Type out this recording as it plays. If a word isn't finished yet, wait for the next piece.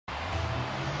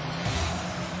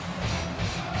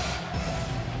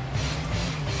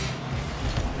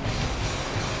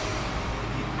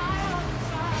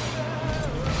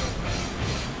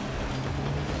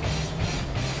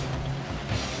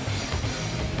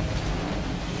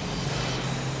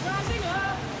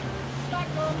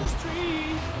the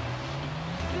street.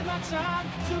 Did my time,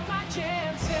 took my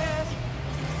chances.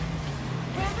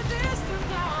 When the distance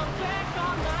now I'm back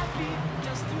on my feet.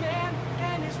 Just a man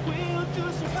and his will to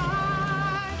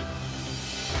survive.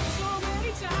 So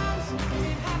many times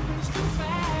it happens too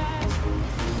fast.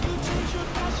 You change your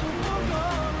passion for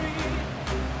glory.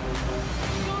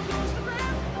 Don't lose the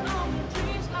grip on your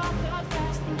dreams of the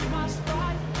past. You must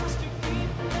fight just to keep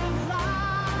them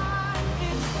alive.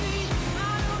 It's me,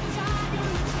 I know desire.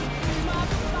 We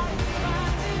must fight,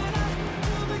 rising up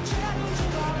to the challenge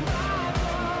of our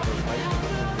rival.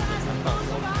 After the last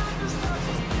survivors touch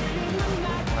us in the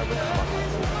night. Death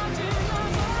is watching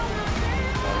us all the day.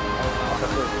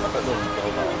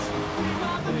 We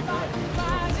must fight,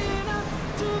 rising up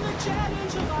to the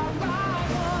challenge of our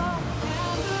rival.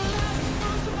 After the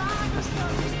last survivors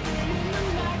touch us in the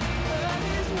night. Death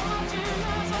is watching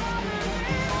us all the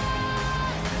day.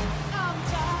 I'm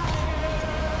tired.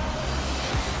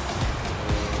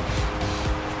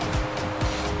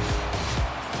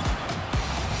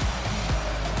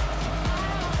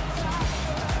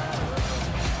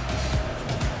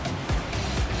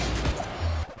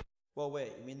 Well,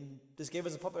 wait, you mean this game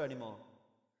isn't popular anymore?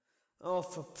 Oh,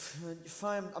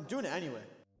 fine, I'm doing it anyway.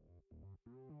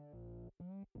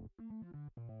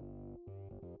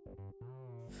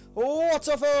 What's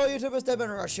up, fellow YouTubers? Devin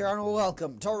Rush here, and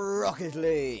welcome to Rocket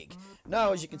League.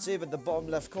 Now, as you can see in the bottom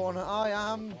left corner, I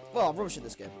am, well, I'm rubbish at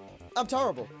this game. I'm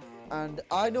terrible. And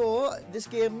I know this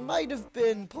game might have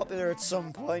been popular at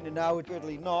some point, and now it's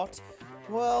really not.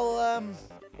 Well,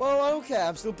 okay,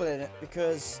 I'm still playing it,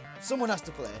 because someone has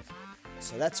to play it.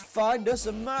 So let's find us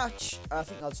a match. I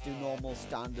think I'll just do normal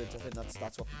standard. I think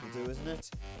that's what people do, isn't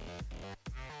it?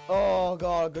 Oh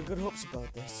god, I've got good hopes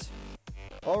about this.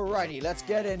 Alrighty, let's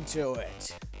get into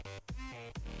it.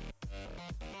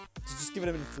 So just give it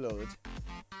a minute to load.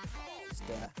 Just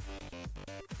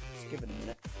give it a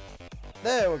minute.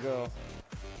 There we go.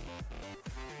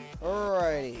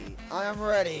 Alrighty, I am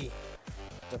ready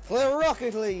to play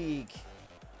Rocket League.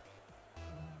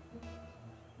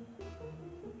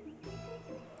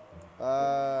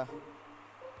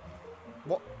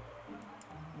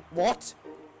 What?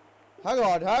 Hang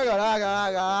on.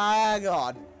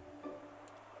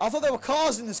 I thought there were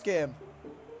cars in this game.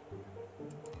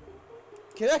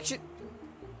 Connection.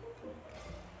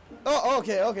 Oh,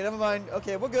 okay, never mind.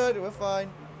 Okay, we're good, we're fine.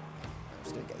 I'm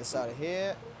just gonna get this out of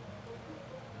here.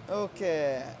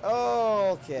 Okay.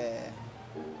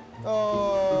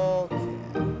 Whoa,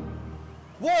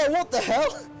 what the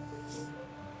hell?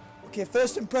 Okay,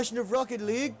 first impression of Rocket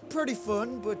League, pretty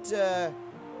fun, but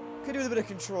could do with a bit of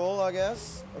control, I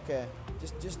guess. Okay,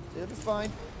 just it'll be fine.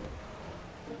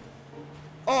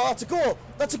 Oh, that's a goal!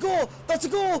 That's a goal! That's a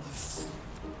goal!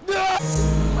 No!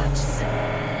 What you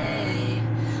say?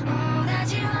 Oh,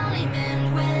 that you only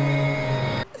meant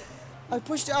when I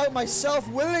pushed it out myself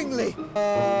willingly.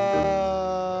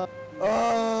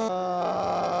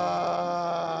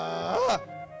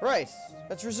 Right,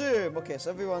 let's resume. Okay, so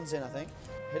everyone's in, I think.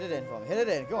 Hit it in for me. Hit it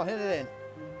in. Go on, hit it in.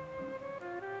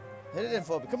 Hit it in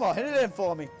for me. Come on, hit it in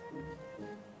for me.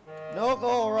 Nope,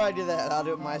 alrighty then. I'll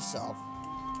do it myself.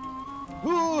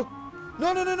 Ooh.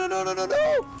 No.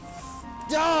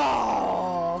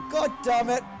 Oh, god damn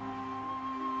it.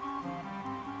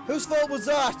 Whose fault was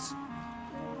that?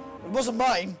 It wasn't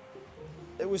mine.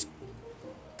 It was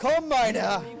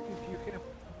Combiner. If you have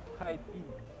high ping,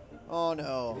 Oh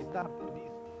no. start this.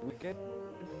 We can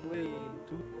play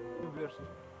 2 versus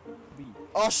 3.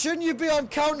 Oh, shouldn't you be on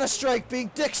Counter-Strike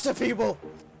being dicks to people?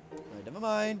 Right, never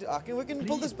mind. We can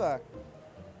pull this back.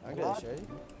 I got it, Shady.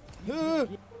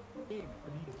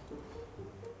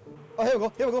 Oh,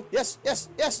 here we go. Yes.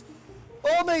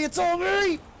 All me, it's all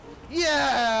me!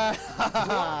 Yeah!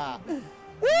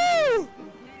 Woo!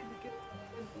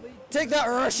 Take that,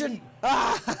 Russian!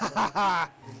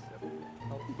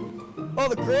 Oh,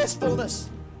 the gracefulness!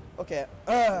 Okay,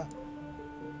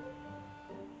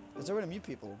 is there any mute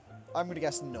people? I'm gonna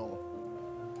guess no.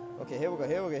 Okay, here we go.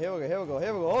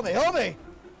 Hold me!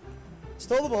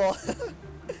 Stole the ball.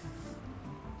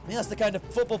 I mean, that's the kind of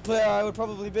football player I would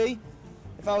probably be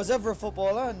if I was ever a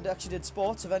footballer and actually did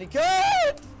sports of any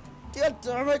kind. God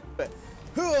damn it!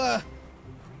 There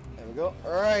we go.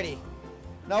 Alrighty.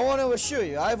 Now I want to assure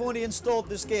you, I've only installed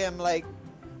this game like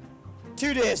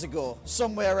 2 days ago,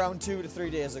 somewhere around 2 to 3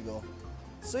 days ago.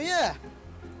 So yeah,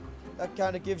 that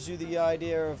kind of gives you the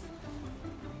idea of.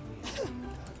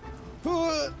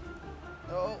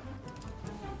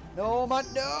 No, man,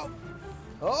 no.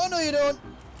 Oh no, you don't.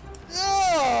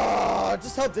 Oh,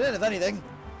 just helped it in, if anything.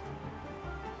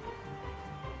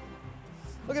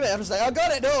 Look at it, I'm just like, I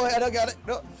got it, no, I don't got it,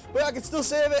 no. But I can still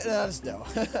save it, and I just no.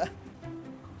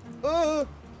 Oh!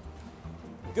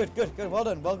 Good, good, good. Well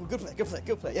done. Well, good play, good play,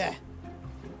 good play. Yeah.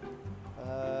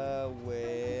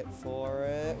 Wait for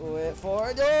it. Wait for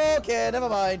it. Okay, never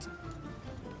mind.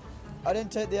 I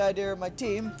didn't take the idea of my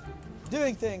team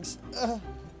doing things. You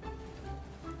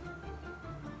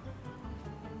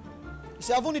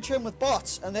see, I've only trained with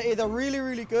bots, and they're either really,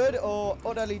 really good or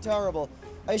utterly terrible.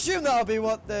 I assume that'll be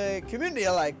what the community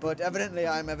are like, but evidently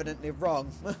I'm evidently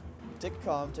wrong. Take it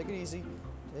calm, take it easy.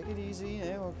 Take it easy,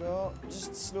 there we go.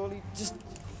 Just slowly, just...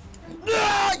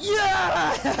 Ah,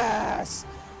 yes!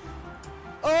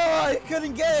 Oh, you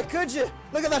couldn't get it, could you?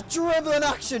 Look at that dribbling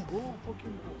action. Oh,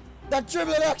 fucking go. That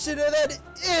dribbling action and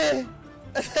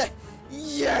then...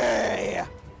 yeah!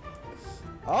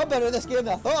 I'm better at this game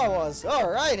than I thought I was.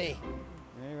 Alrighty.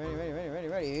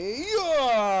 Ready.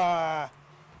 Yeah!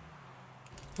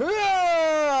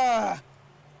 Yeah!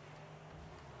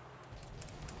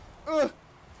 Oh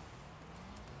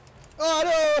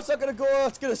no, it's not gonna go.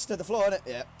 It's gonna stay the floor, innit?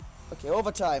 Yeah. Okay,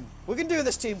 overtime. We can do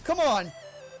this, team. Come on.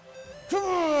 Come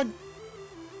on.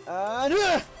 And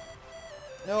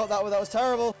no, that was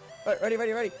terrible. Right,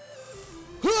 ready.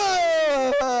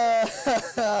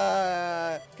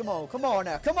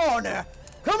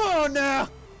 Come on now.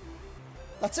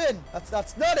 That's in.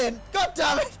 That's not in. God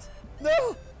damn it.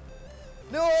 No.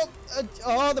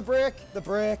 Oh, the break.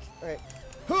 Right.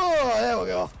 Oh, there we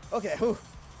go. Okay.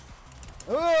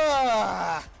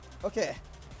 Okay.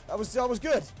 That was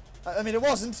good. I mean, it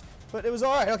wasn't, but it was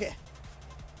alright. Okay.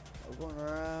 We're going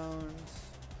around.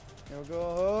 Here we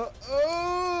go.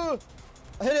 Oh!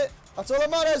 I hit it. That's all that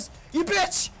matters. You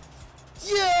bitch!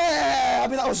 Yeah! I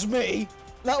mean, that was me.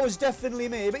 That was definitely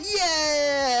me. But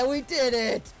yeah! We did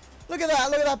it! Look at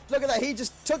that. He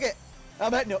just took it. I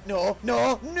meant, no!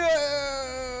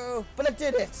 But I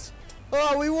did it.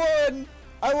 Oh, we won!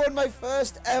 I won my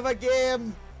first ever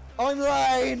game.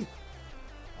 Online!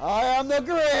 I am the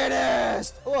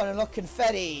greatest! Oh, and unlock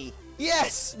confetti.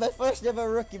 Yes! My first ever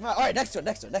rookie match. Alright, next one.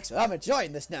 I'm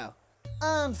enjoying this now.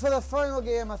 And for the final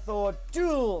game, I thought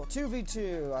duel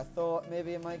 2v2. I thought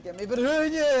maybe it might get me, but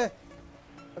yeah.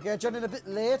 Okay, I joined in a bit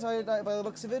late by the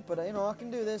looks of it, but you know, I can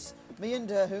do this. Me and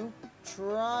who?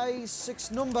 Try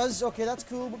 6 numbers. Okay, that's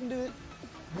cool. We can do it.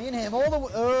 Me and him all the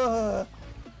way.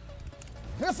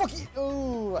 Fuck you!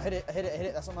 Oh, I hit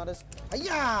it. That's what matters.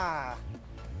 Hiya!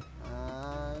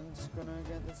 And gonna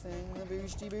get the thing, the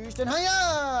boost, and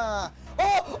hiya!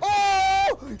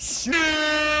 Oh!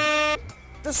 Shit!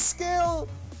 The skill!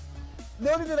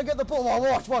 Not only did I get the ball,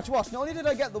 watch. Not only did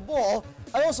I get the ball,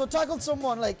 I also tackled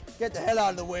someone, like, get the hell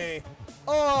out of the way.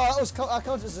 Oh, that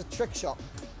counted as a trick shot.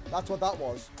 That's what that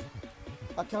was.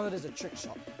 That counted as a trick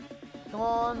shot. Come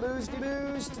on, boosty.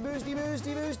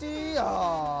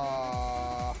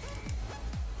 Ah.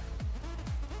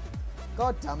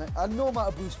 God damn it. I know amount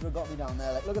of boost would have got me down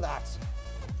there. Like, look at that.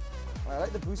 I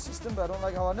like the boost system, but I don't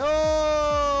like how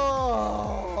No!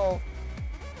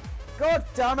 God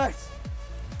damn it.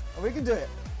 We can do it.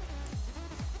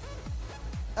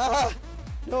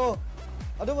 No.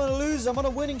 I don't want to lose. I'm on a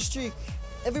winning streak.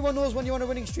 Everyone knows when you're on a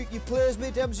winning streak, you play as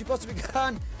many times as you possibly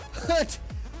can.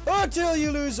 Until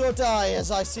you lose or die, as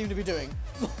I seem to be doing.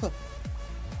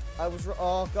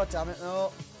 Oh, god damn it,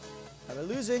 no. I was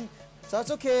losing, so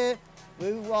that's okay.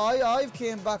 I've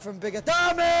came back from bigger.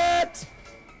 Damn it!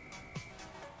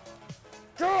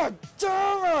 God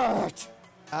damn it!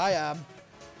 I am.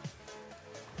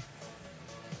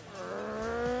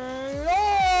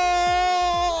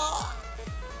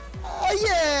 Oh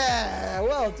yeah!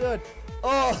 Well done.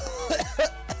 Oh.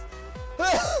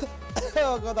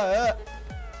 Oh god, that hurt.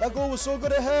 That goal was so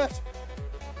good it hurt.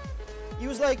 He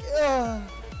was like, oh,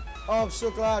 I'm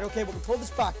so glad. Okay, we can pull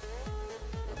this back.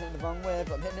 I'm hitting the wrong way,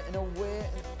 but I'm hitting it in a way.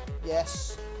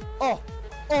 Yes. Oh,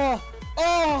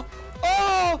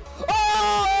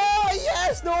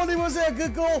 yes! Not only was it a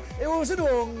good goal, it was an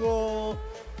own goal.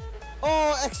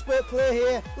 Oh, expert play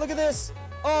here. Look at this.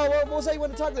 Oh, what was I when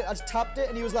to tackle it? I just tapped it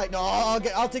and he was like, no,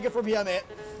 I'll take it from here, mate.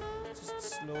 Just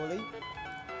slowly.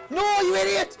 No, you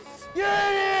idiot! You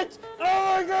idiot!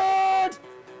 Oh my god!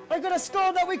 I could have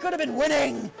scored that. We could have been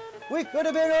winning. We could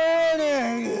have been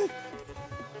winning.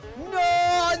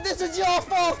 No, this is your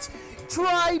fault.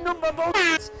 Try number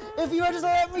bullets. If you had just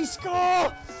let me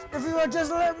score,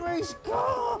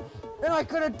 then I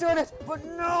could have done it. But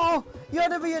no, you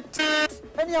had to be a tiff,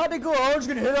 and you had to go. I was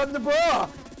gonna hit on the bar.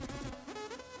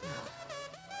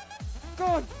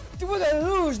 God, we're gonna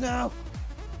lose now.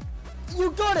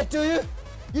 You got it, do you?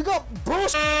 You got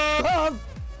bullshit. You have.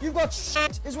 You've got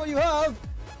shit, is what you have.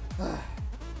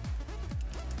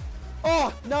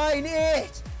 Oh, 9,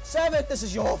 8, 7. This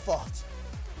is your fault.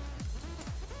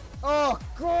 Oh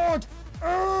God.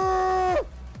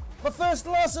 My first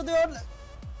loss of the...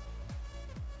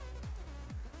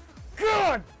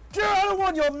 God! I don't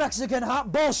want your Mexican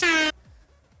hat bullshit!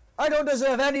 I don't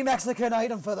deserve any Mexican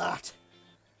item for that.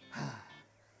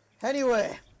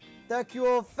 Anyway, thank you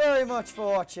all very much for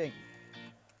watching.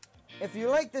 If you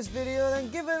liked this video, then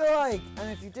give it a like. And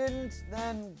if you didn't,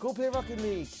 then go play Rocket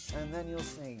League. And then you'll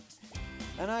see.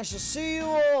 And I shall see you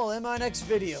all in my next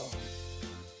video.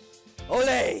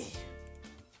 Ole!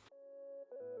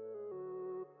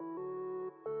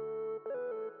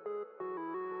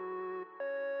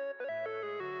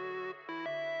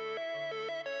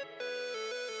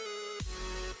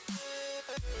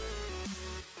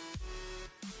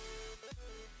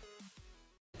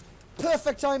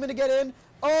 Perfect timing to get in.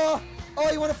 Oh,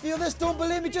 you want to feel this? Don't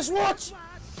believe me? Just watch.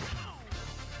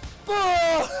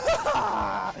 Oh!